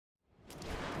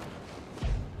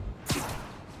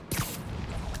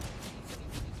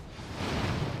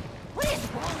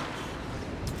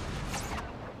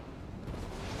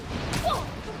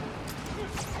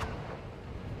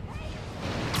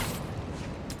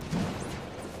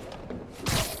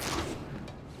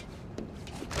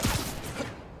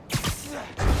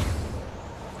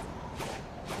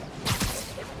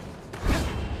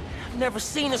never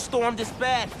seen a storm this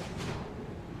bad.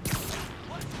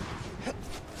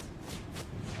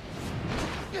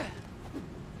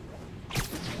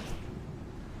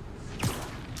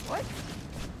 What?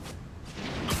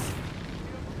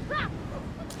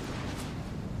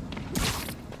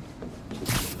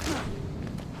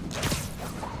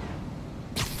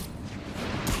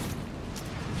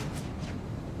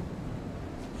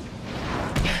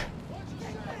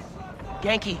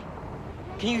 Genki,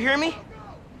 can you hear me?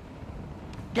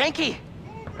 Genki!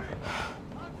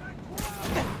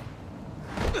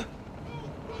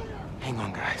 Hang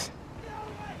on, guys.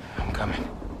 I'm coming.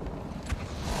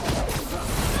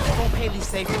 I won't pay these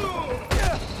safe.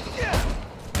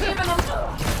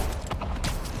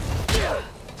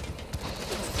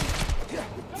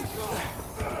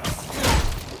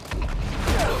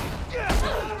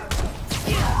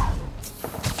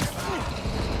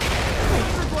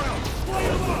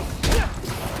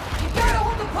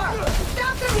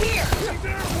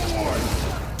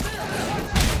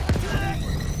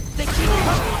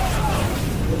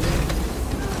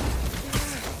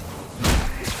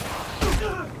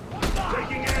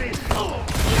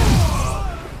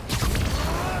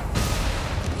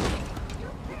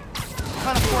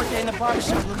 In the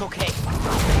barbershop look okay,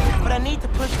 but I need to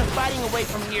push the fighting away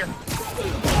from here.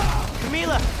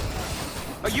 Camila,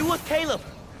 are you with Caleb?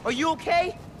 Are you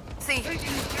okay? See,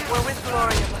 we're with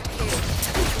Gloria, but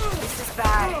Caleb, this is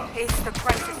bad. It's the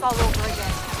crisis all over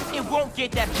again. It won't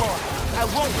get that far. I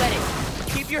won't let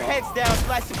it. Keep your heads down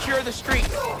till I secure the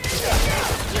streets.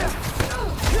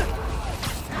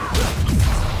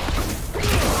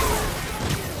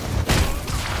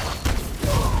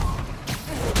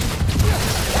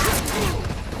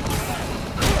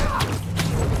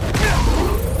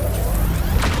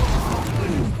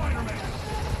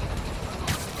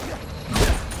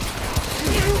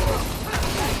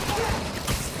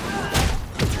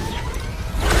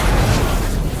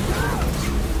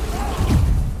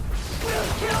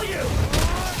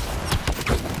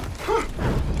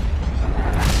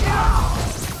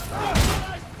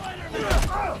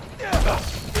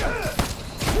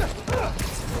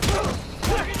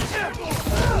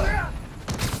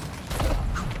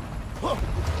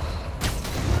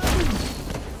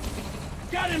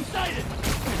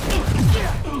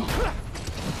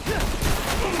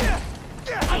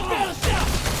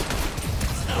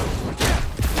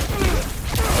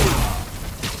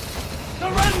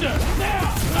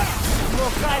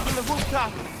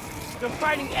 They're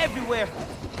fighting everywhere.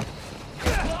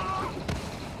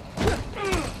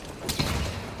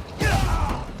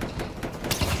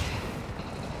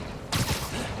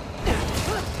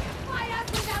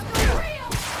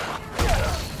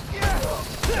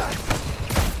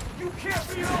 You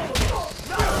can't be all.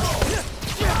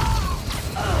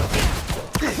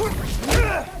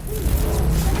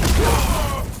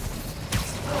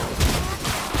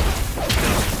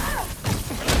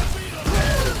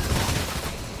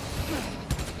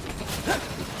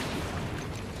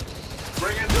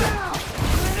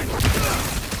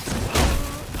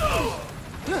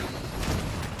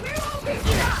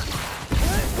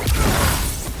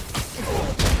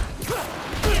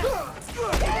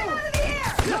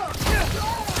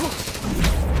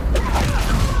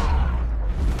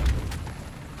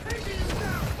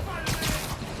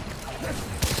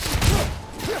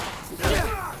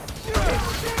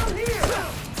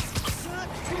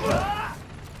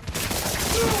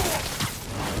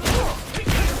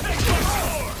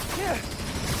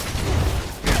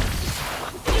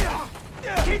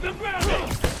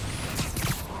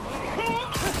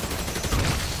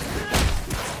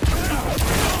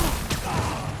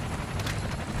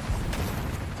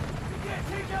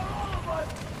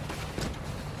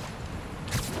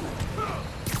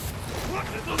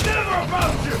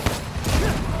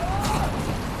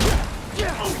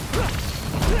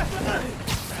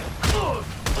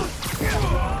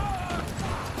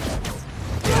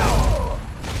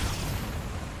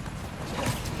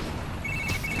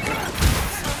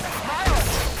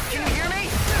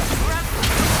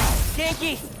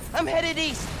 I'm headed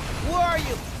east. Where are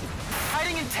you?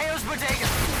 Hiding in Teo's bodega.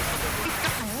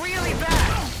 It's really bad.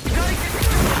 You gotta get...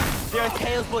 They're in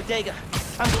Teo's bodega.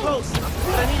 I'm close,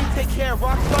 but I need to take care of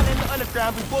Roxxon in the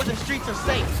underground before the streets are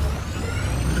safe.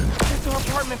 It's our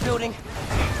apartment building.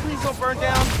 Please don't burn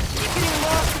down. Getting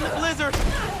lost in the blizzard.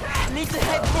 Need to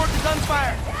head toward the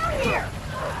gunfire. Down here!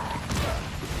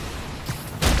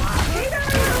 Keep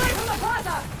everyone away from the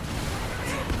plaza!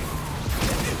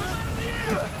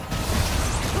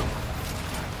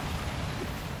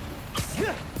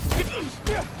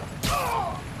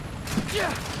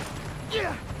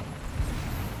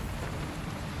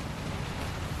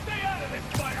 Stay out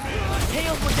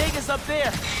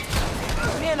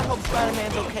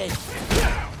Spider-Man's okay.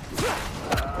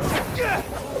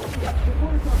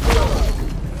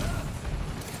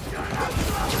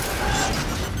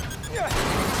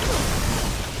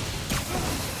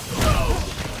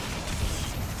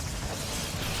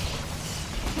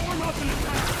 Form up and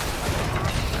attack!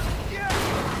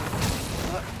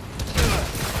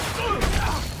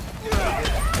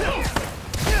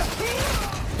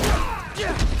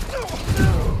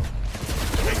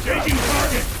 Taking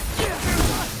target!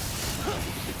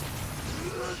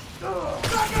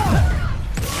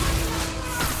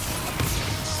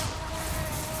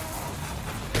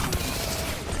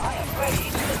 I am ready.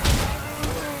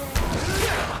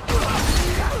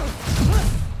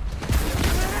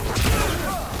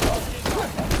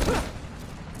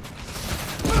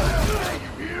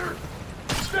 You here?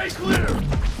 Stay clear!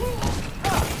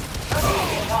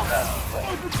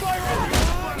 Open fire on you!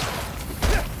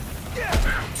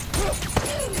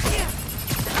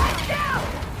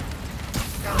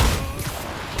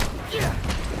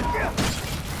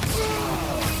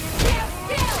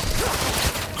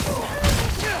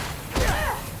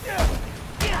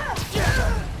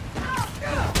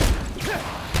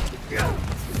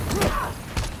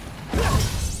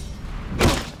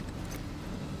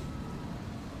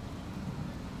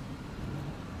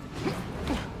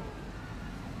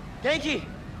 Genki!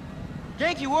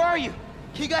 Genki, where are you?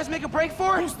 Can you guys make a break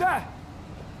for it? Who's that?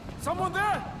 Someone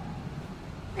there?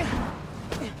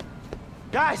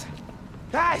 Guys!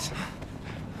 Guys!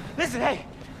 Listen, hey!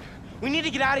 We need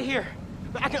to get out of here.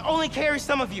 But I can only carry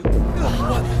some of you.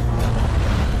 What?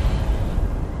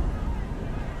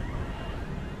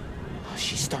 Oh,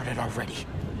 she started already.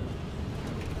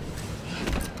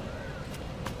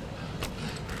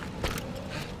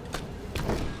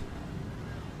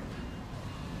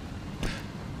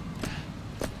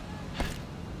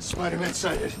 Spider-Man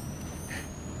sighted.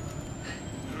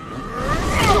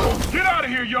 Get out of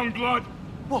here, young blood!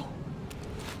 Whoa!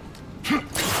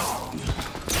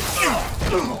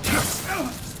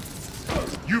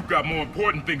 You've got more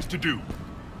important things to do.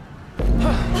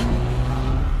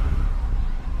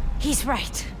 He's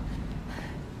right.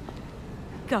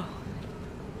 Go.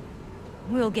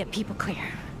 We'll get people clear.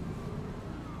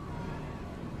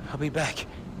 I'll be back.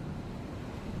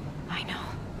 I know.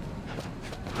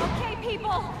 Okay,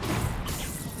 people!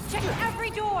 Check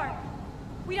every door!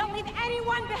 We don't leave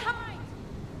anyone behind!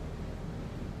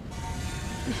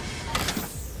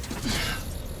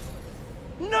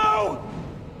 No!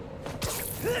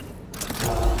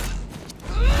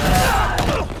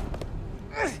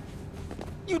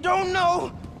 You don't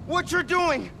know what you're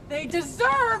doing! They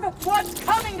deserve what's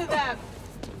coming to them!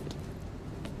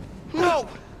 No!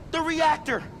 The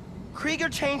reactor! Krieger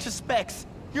changed the specs.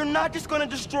 You're not just gonna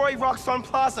destroy Roxxon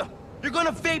Plaza. You're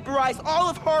gonna vaporize all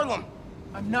of Harlem!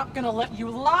 I'm not gonna let you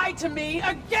lie to me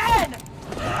again!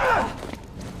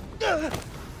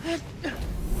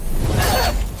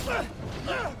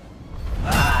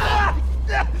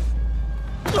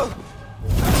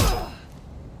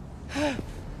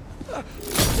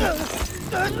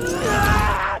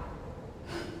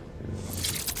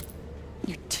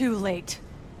 You're too late.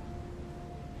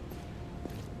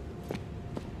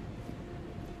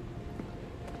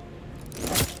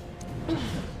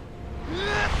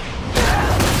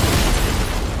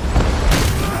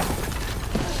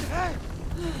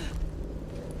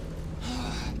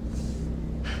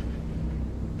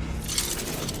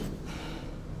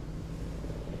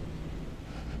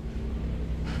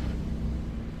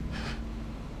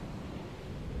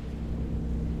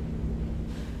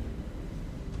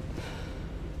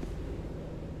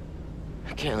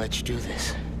 I can't let you do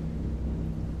this.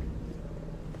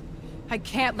 I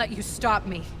can't let you stop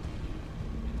me.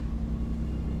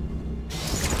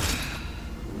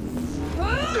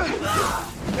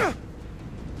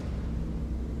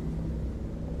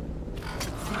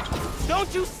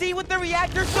 Don't you see what the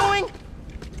reactor's doing?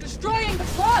 Destroying the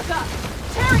plaza!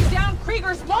 Tearing down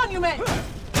Krieger's monument!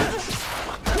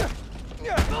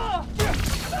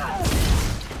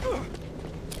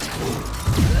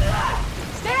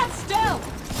 Stand still!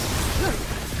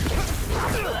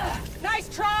 Nice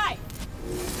try!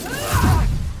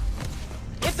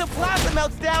 If the plaza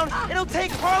melts down, it'll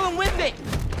take Harlem with it!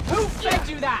 Who fed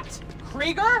you that?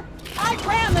 Krieger? I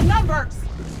ran the numbers!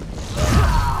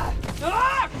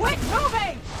 Quit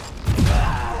moving!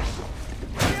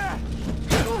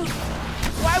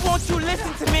 Why won't you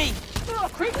listen to me?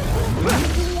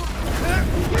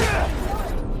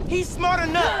 He's smart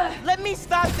enough! Let me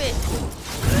stop this!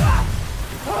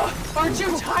 Aren't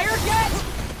you tired yet?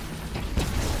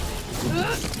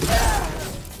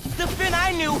 The Finn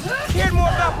I knew cared more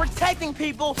about protecting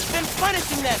people than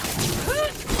punishing them.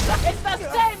 It's the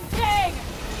same thing!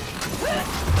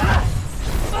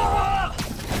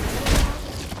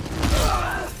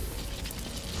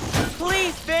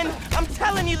 Please, Finn, I'm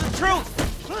telling you the truth.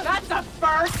 That's a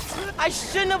first! I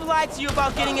shouldn't have lied to you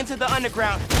about getting into the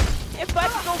underground. If I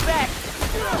could go back...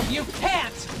 You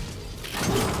can't!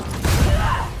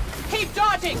 Keep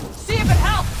dodging! See if it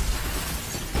helps!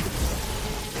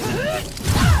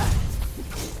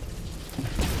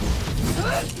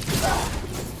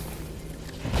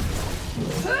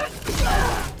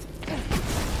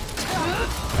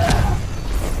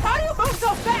 How do you move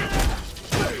so fast?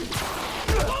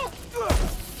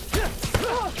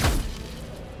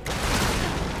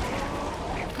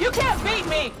 You can't beat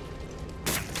me!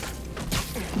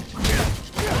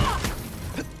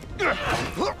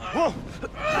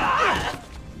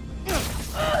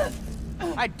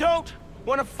 I don't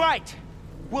want to fight.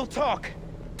 We'll talk.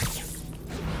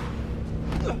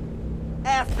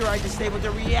 After I disable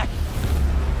the reactor.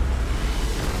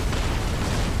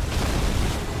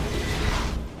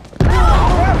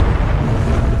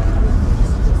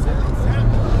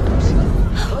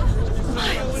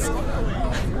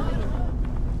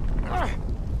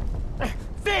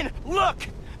 Finn, look!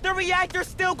 The reactor's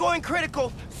still going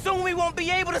critical. Soon we won't be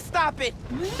able to stop it.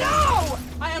 No!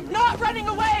 I am not running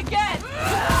away again!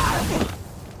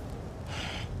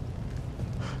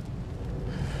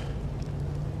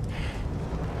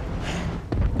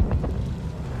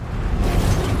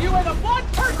 You are the one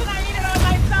person I needed on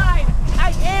my side!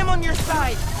 I am on your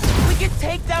side. We can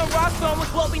take down Roxxon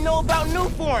with what we know about new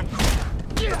forms.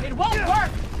 It won't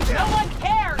work! No one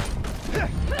cares!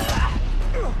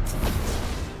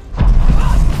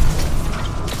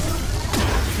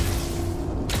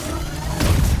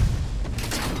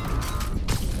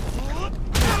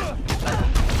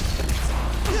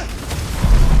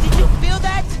 Did you feel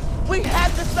that? We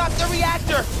have to stop the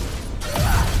reactor.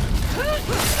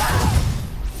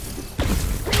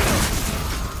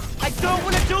 I don't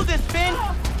want to do this, Finn.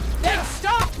 Then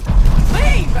stop!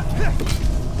 Leave!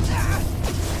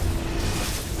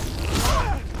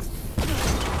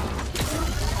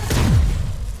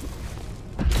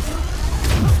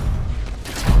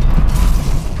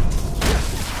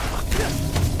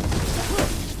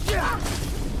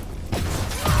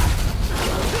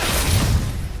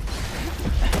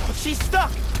 She's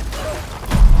stuck.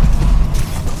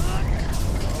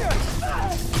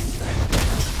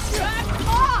 Back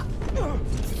off!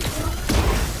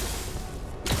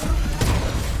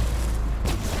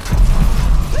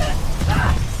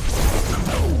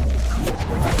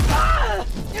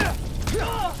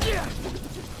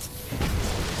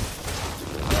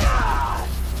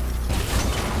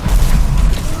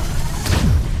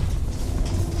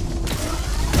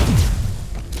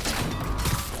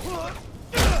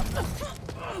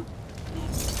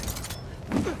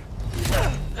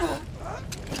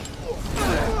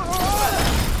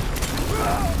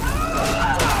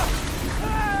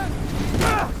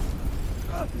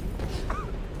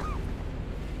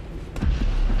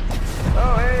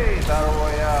 Oh, hey, Battle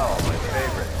Royale, my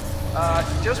favorite.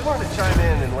 Just wanted to chime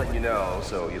in and let you know,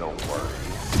 so you don't worry.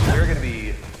 We're gonna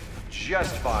be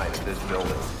just fine if this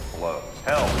building blows.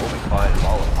 Hell, we'll be fine if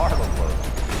all of Harlem blows.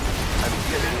 I mean, do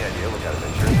you have any idea what kind of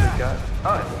insurance we've got?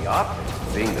 Oh, and the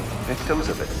optics, being the victims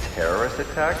of a terrorist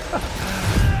attack?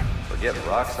 Forget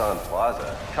Roxxon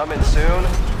Plaza. Coming soon,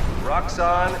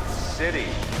 Roxxon City.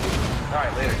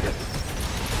 Alright, later, kids.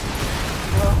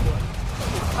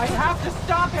 I have to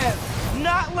stop him!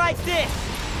 Not like this.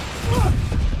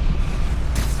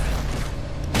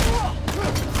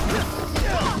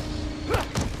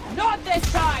 Not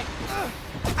this time!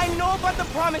 I know about the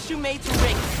promise you made to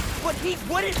Rick, but he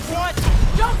wouldn't want...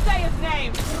 Don't say his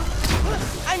name!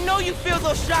 I know you feel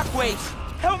those shockwaves.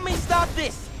 Help me stop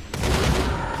this.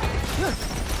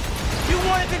 You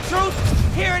wanted the truth?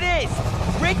 Here it is.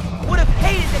 Rick would have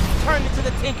hated that you turned into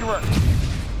the Tinkerer.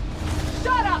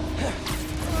 Shut up!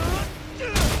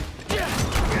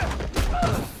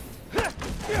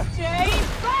 Jay,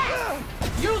 back!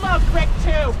 You love Rick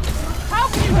too! How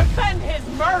can you defend his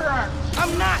murderer?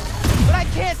 I'm not, but I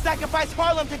can't sacrifice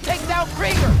Harlem to take down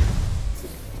Krieger.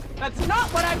 That's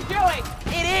not what I'm doing!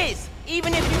 It is,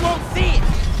 even if you won't see it.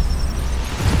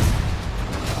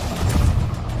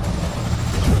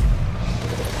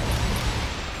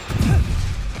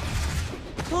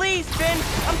 Please, Finn,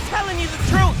 I'm telling you the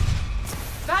truth.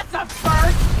 That's a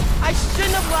first! I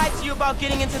shouldn't have lied to you about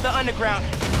getting into the underground.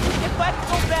 If I could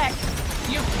go back,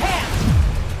 You can't!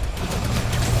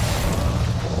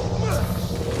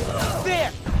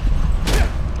 there!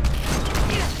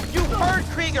 You heard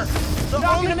Krieger! The The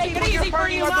not only gonna make people it you're easy for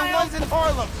hurting you, are the Miles. ones in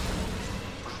Harlem.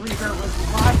 Krieger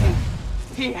was lying.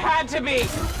 He had to be.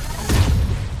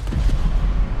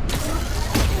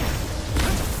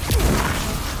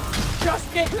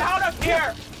 Just get out of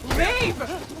here! Leave!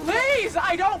 Please!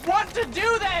 I don't want to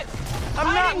do this!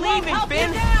 I'm not leaving, Ben.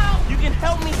 You now. You can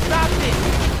help me stop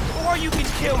this, or you can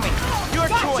kill me. Your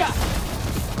Gotcha. choice.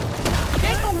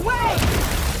 Get away!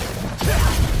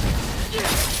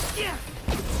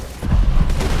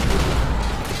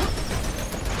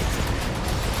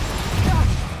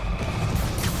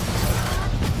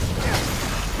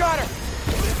 Got her.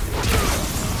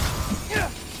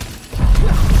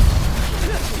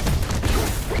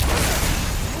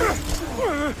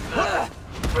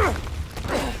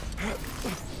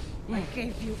 I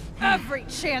gave you every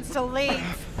chance to leave.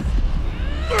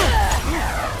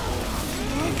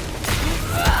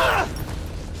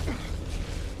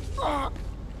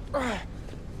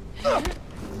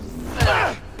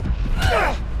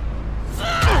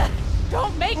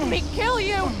 Don't make me kill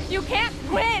you! You can't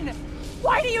win!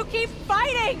 Why do you keep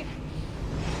fighting?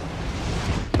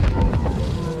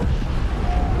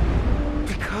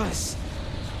 Because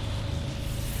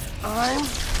I'm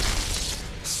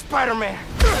Spider-Man.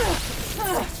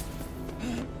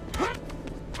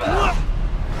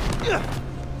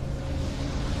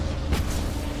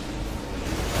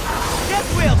 Death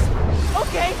wheels.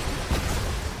 Okay.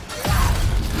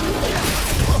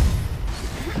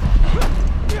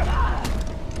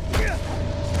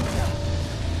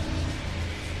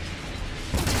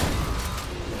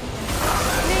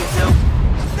 Need to.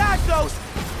 Got those.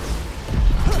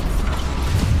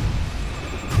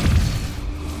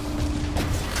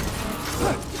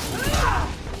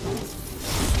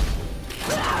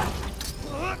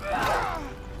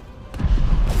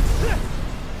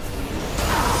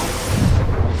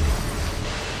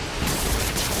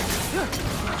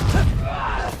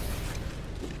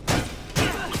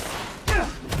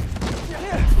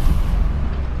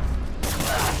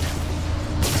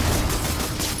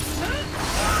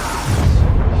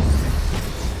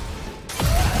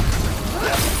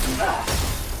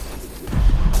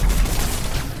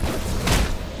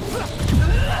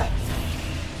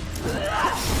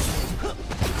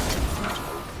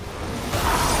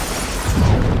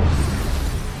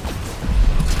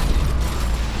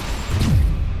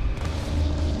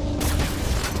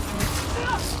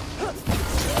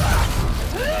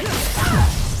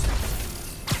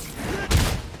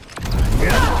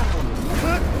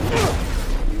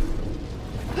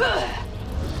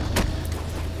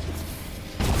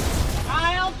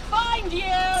 I'll find you!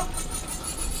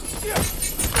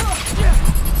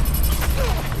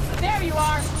 There you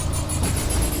are!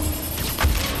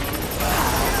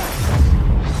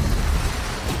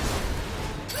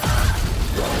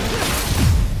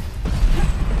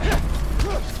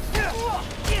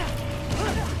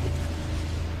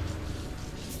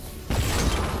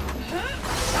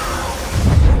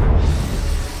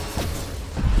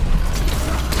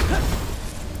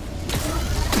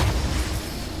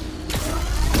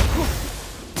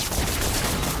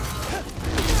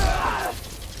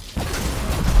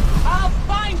 I'll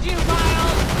find you,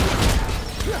 Miles!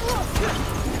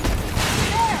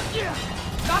 There!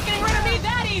 Not getting rid of me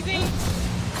that easy!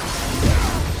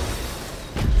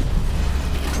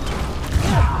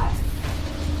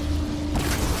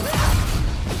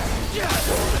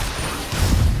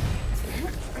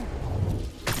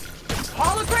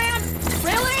 Hologram?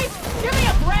 Really? Give me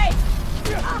a break!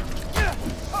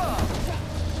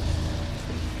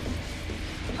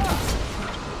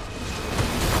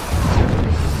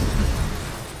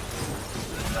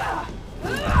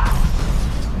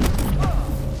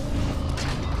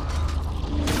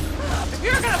 If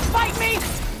you're gonna fight me,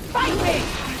 fight me!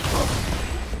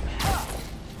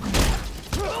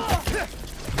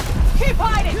 Keep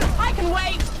hiding! I can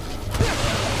wait!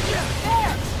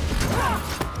 There!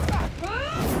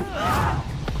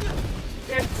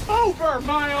 It's over,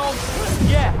 Miles!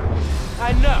 Yeah,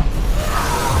 I know.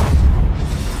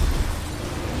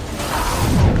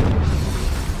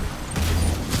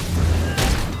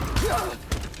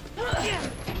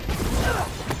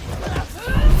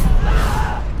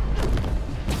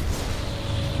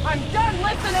 I'm done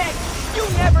listening! You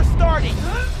never started.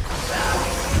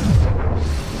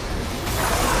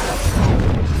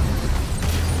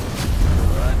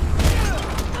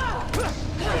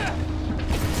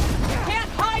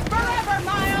 Can't hide forever,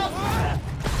 Miles!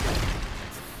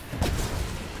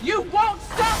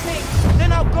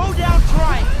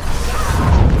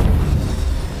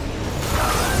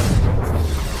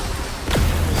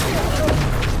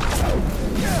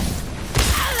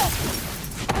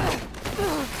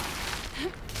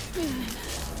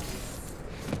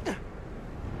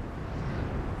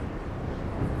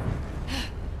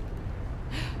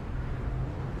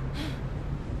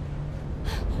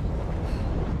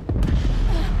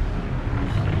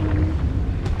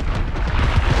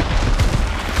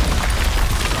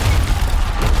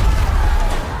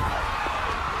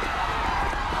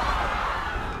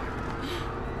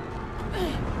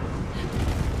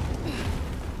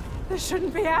 This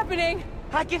shouldn't be happening.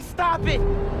 I can stop it!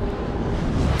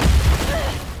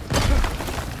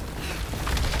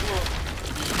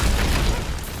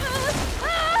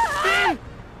 Ben!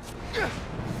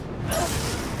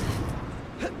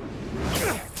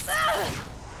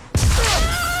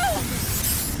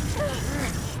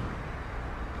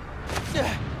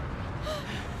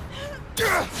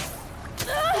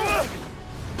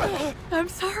 I'm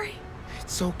sorry.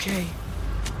 It's okay.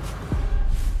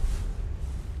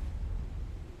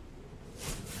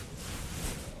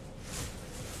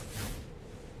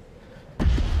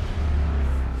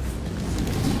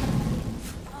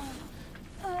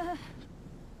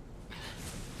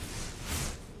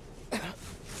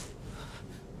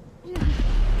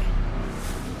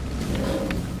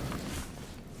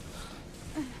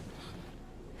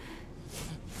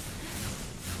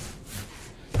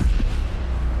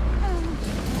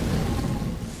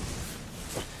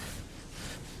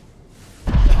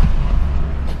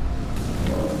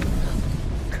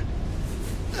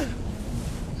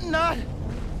 Not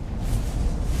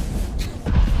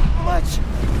much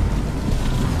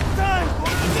time.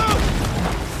 No!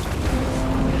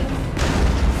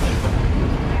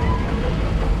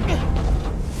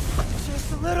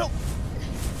 Just a little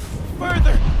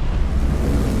further.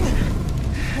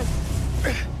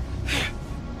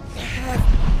 Have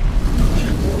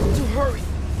to hurry.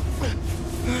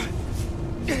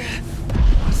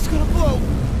 It's gonna blow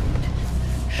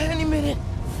any minute.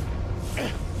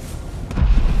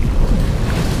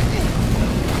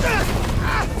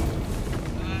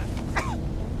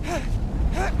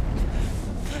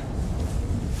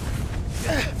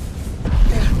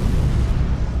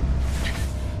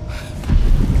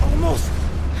 Almost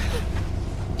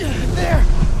there.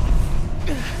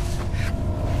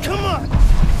 Come on.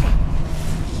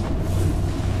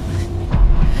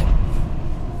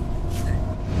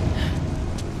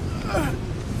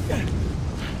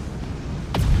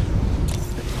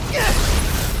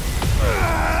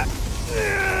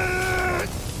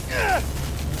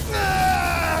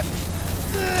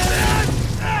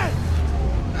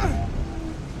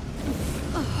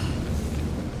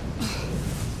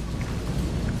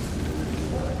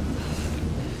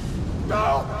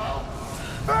 No!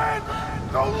 Ben!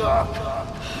 Don't look!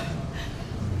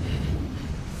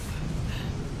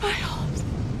 Miles.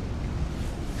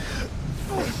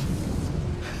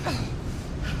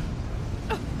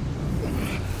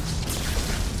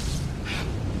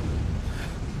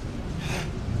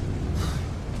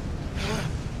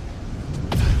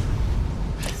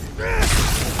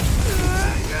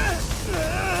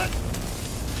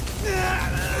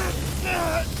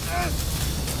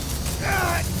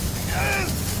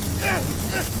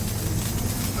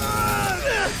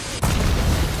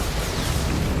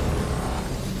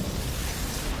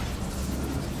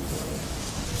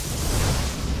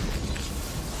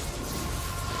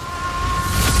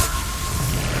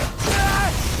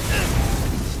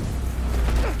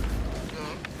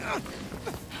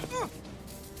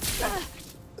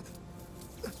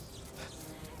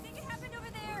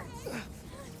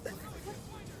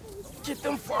 Get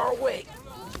them far away.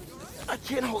 I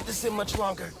can't hold this in much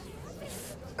longer.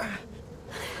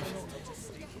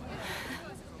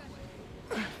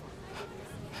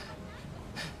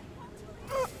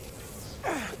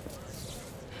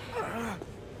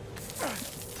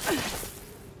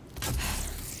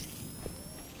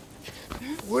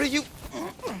 What are you...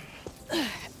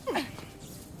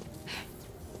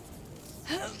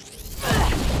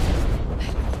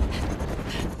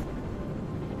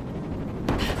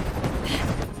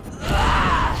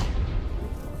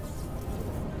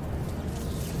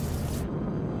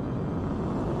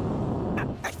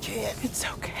 I can't. It's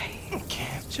okay. I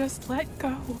can't. Just let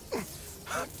go.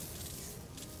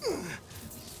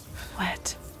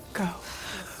 Let go.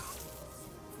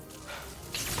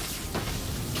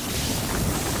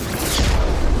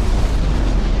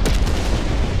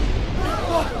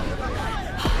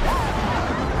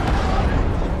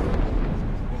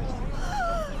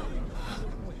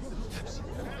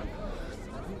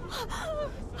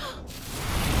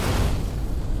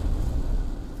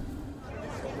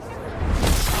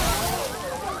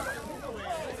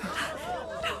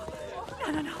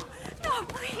 No,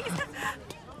 please.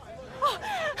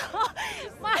 Oh,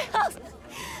 Miles.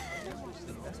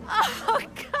 Oh,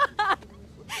 God.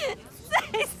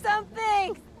 Say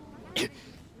something.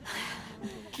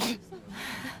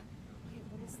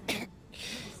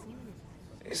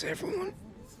 Is everyone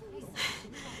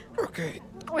okay?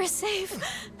 We're safe.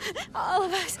 All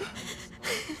of us.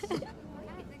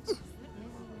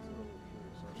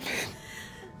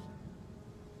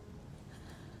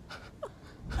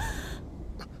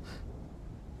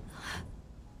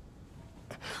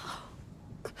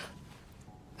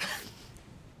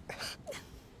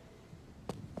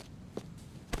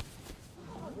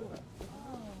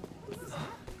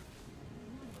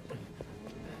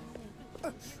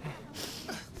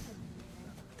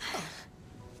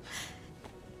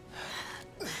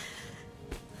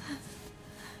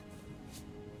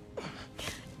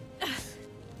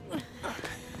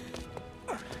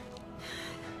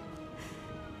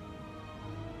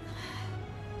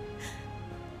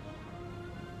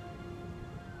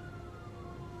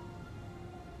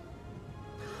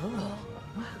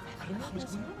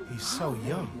 He's so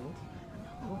young.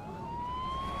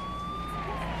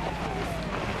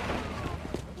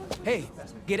 Hey,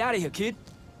 get out of here, kid.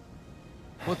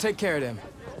 We'll take care of them.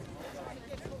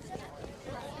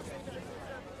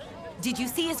 Did you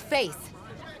see his face?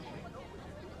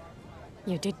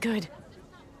 You did good,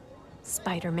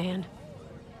 Spider-Man.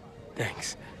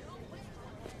 Thanks.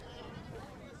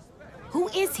 Who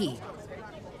is he?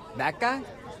 That guy?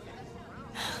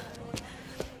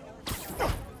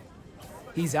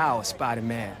 He's our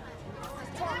Spider-Man.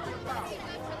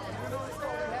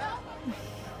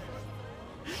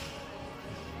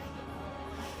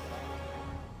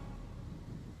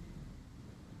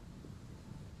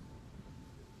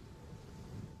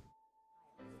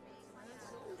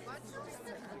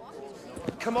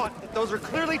 Come on, those are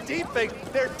clearly deep fakes.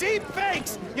 They're deep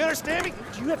fakes! You understand me?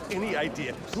 Do you have any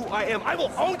idea who I am? I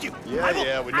will own you!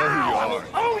 Yeah, we know who you I are. will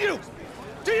own you!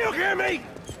 Do you hear me?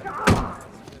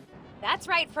 That's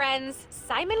right, friends.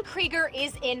 Simon Krieger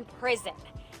is in prison.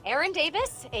 Aaron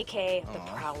Davis, aka the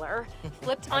Prowler,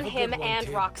 flipped on him and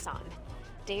Roxxon.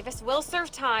 Davis will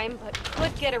serve time, but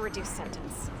could get a reduced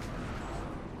sentence.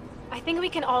 I think we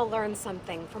can all learn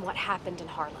something from what happened in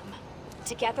Harlem.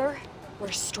 Together,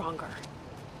 we're stronger.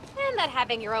 And that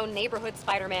having your own neighborhood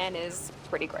Spider-Man is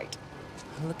pretty great.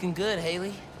 Looking good,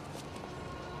 Haley.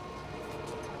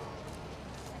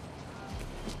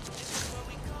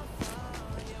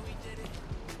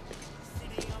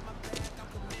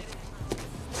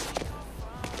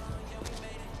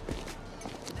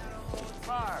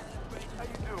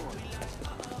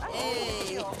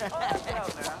 Hey!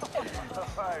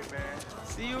 Alright, man.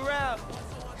 See you around.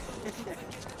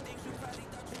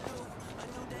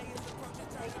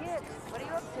 Hey kid, what are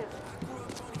you up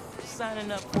to?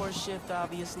 Signing up for a shift,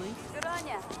 obviously. Good on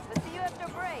ya. Let's see you after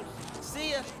break.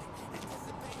 See ya.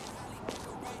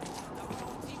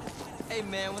 Hey,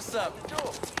 man, what's up?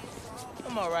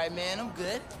 I'm all right, man. I'm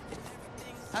good.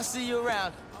 I'll see you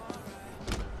around.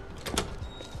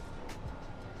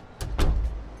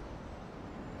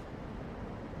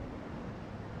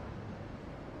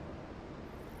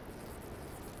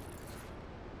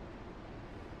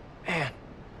 Man,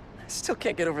 I still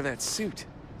can't get over that suit.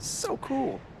 So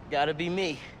cool. Gotta be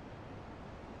me.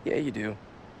 Yeah, you do.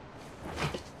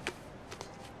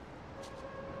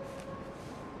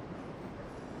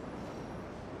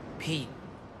 Pete,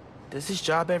 does this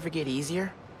job ever get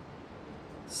easier?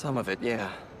 Some of it,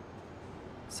 yeah.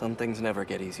 Some things never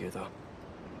get easier, though.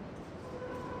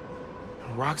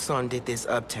 Roxxon did this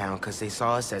uptown because they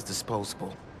saw us as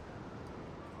disposable.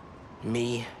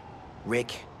 Me,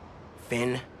 Rick,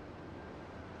 Finn,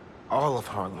 all of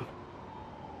Harlem.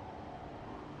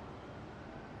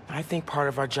 I think part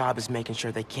of our job is making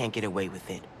sure they can't get away with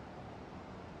it.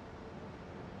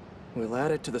 We'll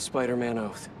add it to the Spider-Man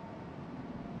oath.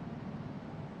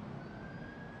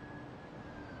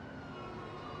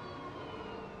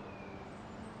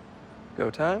 Go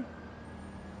time?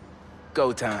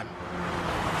 Go time.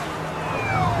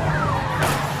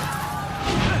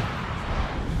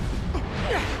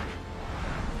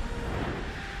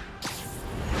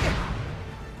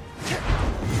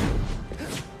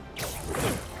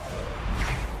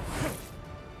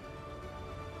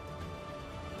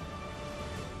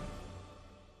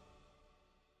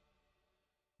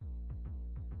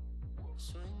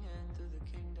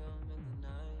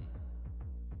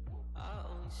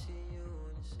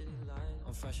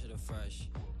 I'm fresher than fresh.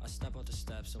 I step out the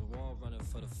steps, I'm raw running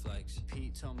for the flex.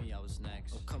 Pete told me I was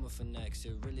next. I'm coming for next,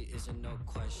 it really isn't no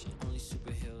question. Only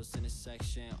superheroes in this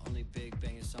section, only big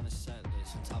bangers on the set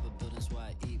list. On top of buildings where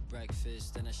I eat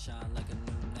breakfast, then I shine like a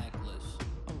new necklace.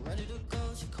 I'm ready to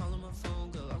go, she calling my phone,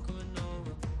 girl, I'm coming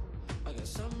over. I got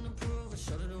something to prove, I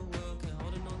showed her the world, can't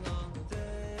hold it no longer.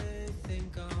 They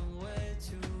think I'm way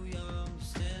too young to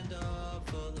stand up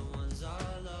for the ones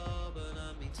I love, but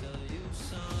let me tell you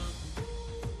something.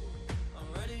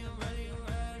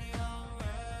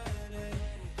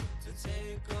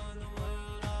 Take on the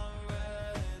world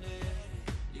already.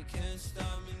 You can't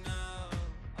stop me now.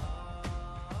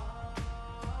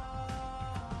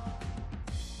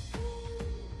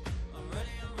 I'm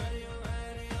ready, I'm ready, I'm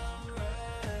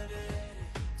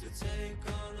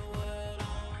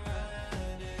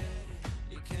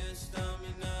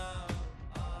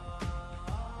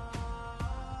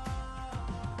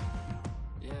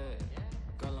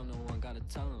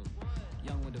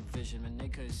vision, man, they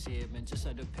couldn't see it, man, just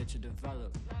let the picture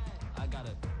develop. I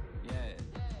gotta,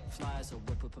 fly as a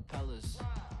whip with propellers.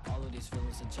 All of these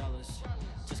villains are jealous,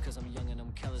 just cause I'm young and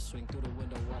I'm careless. Swing through the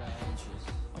window, what I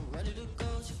interest. I'm ready to go,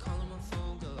 she calling my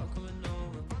phone, girl, I'm coming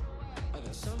over. I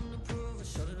got something to prove, I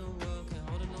showed it the world, can't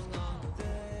hold it no longer.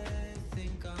 They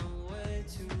think I'm way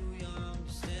too young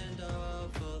to stand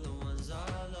up for the ones I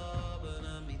love, but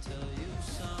let me tell you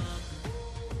something.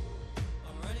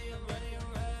 I'm ready, I'm ready, I'm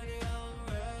ready, I'm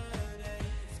ready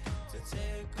to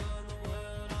take on the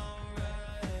world, I'm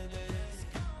ready.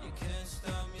 You can't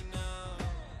stop me now.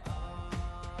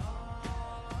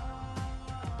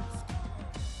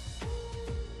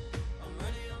 I'm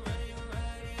ready, I'm ready, I'm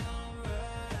ready, I'm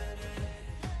ready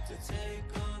to take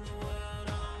on the world,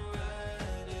 I'm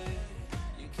ready.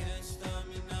 You can't stop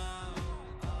me now.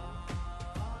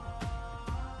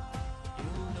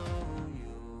 You know who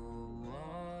you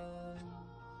are.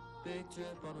 Big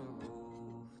drip on a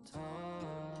rooftop.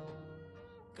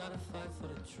 Gotta fight for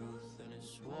the truth in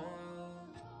this war.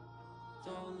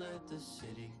 Don't let the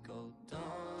city go down.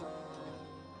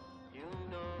 You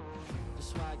know the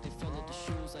swag, they fill up the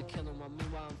shoes like killing while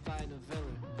meanwhile I'm fighting a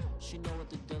villain. She know what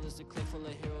the deal is, the clip full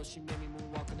of heroes. She made me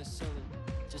moonwalk on the ceiling.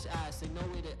 Just ask, they know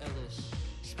we the illest.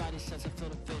 Spidey sense, I feel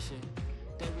the vision.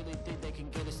 They really think they can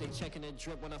get us. They checking the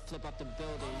drip when I flip off the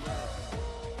building. Yeah.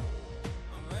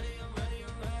 I'm ready, I'm ready,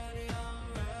 I'm ready,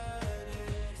 I'm ready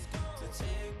to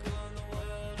take on the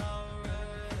world, I'm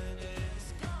ready.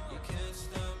 You can't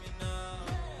stop me now.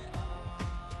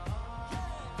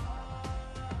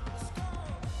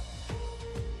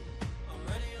 I'm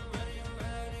ready, I'm ready, I'm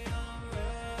ready, I'm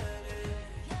ready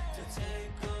to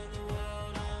take on the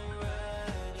world, I'm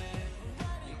ready.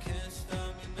 You can't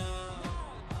stop me now.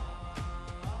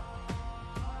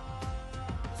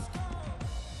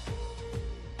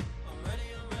 I'm ready,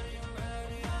 I'm ready, I'm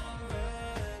ready, I'm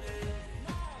ready.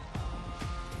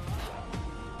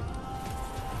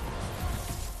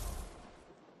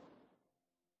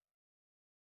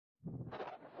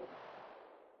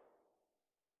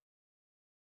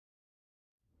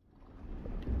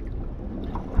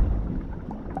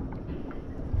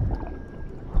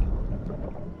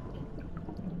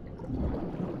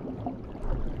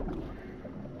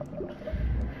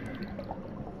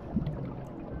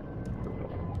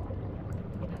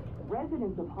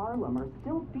 Residents of Harlem are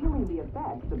still feeling the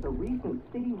effects of the recent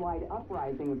citywide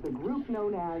uprising of the group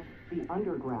known as the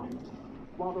Underground.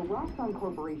 While the Roxxon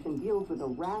Corporation deals with a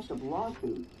rash of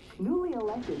lawsuits, newly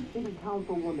elected City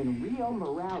Councilwoman Rio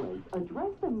Morales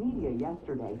addressed the media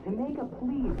yesterday to make a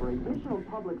plea for additional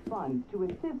public funds to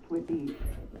assist with the...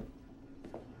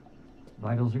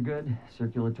 Vitals are good,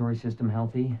 circulatory system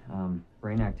healthy,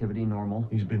 brain activity normal.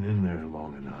 He's been in there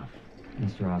long enough.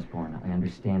 Mr. Osborne, I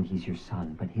understand he's your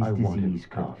son, but his I want him disease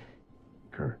could... out.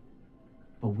 Kurt.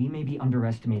 But we may be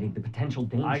underestimating the potential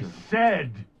danger. I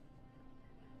said,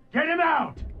 get him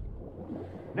out!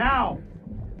 Now!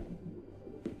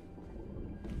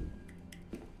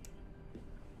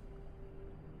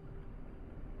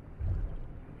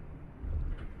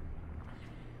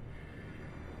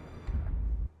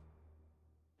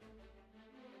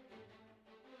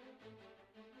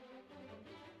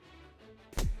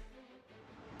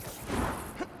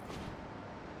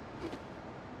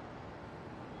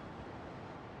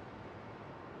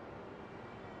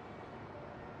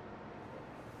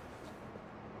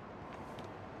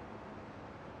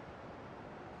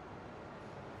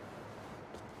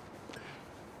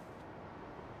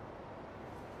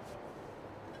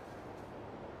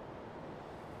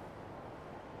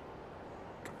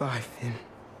 Goodbye, Finn.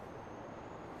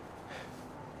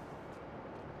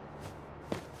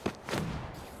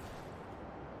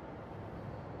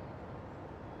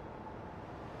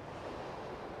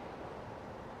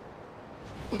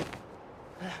 Ugh.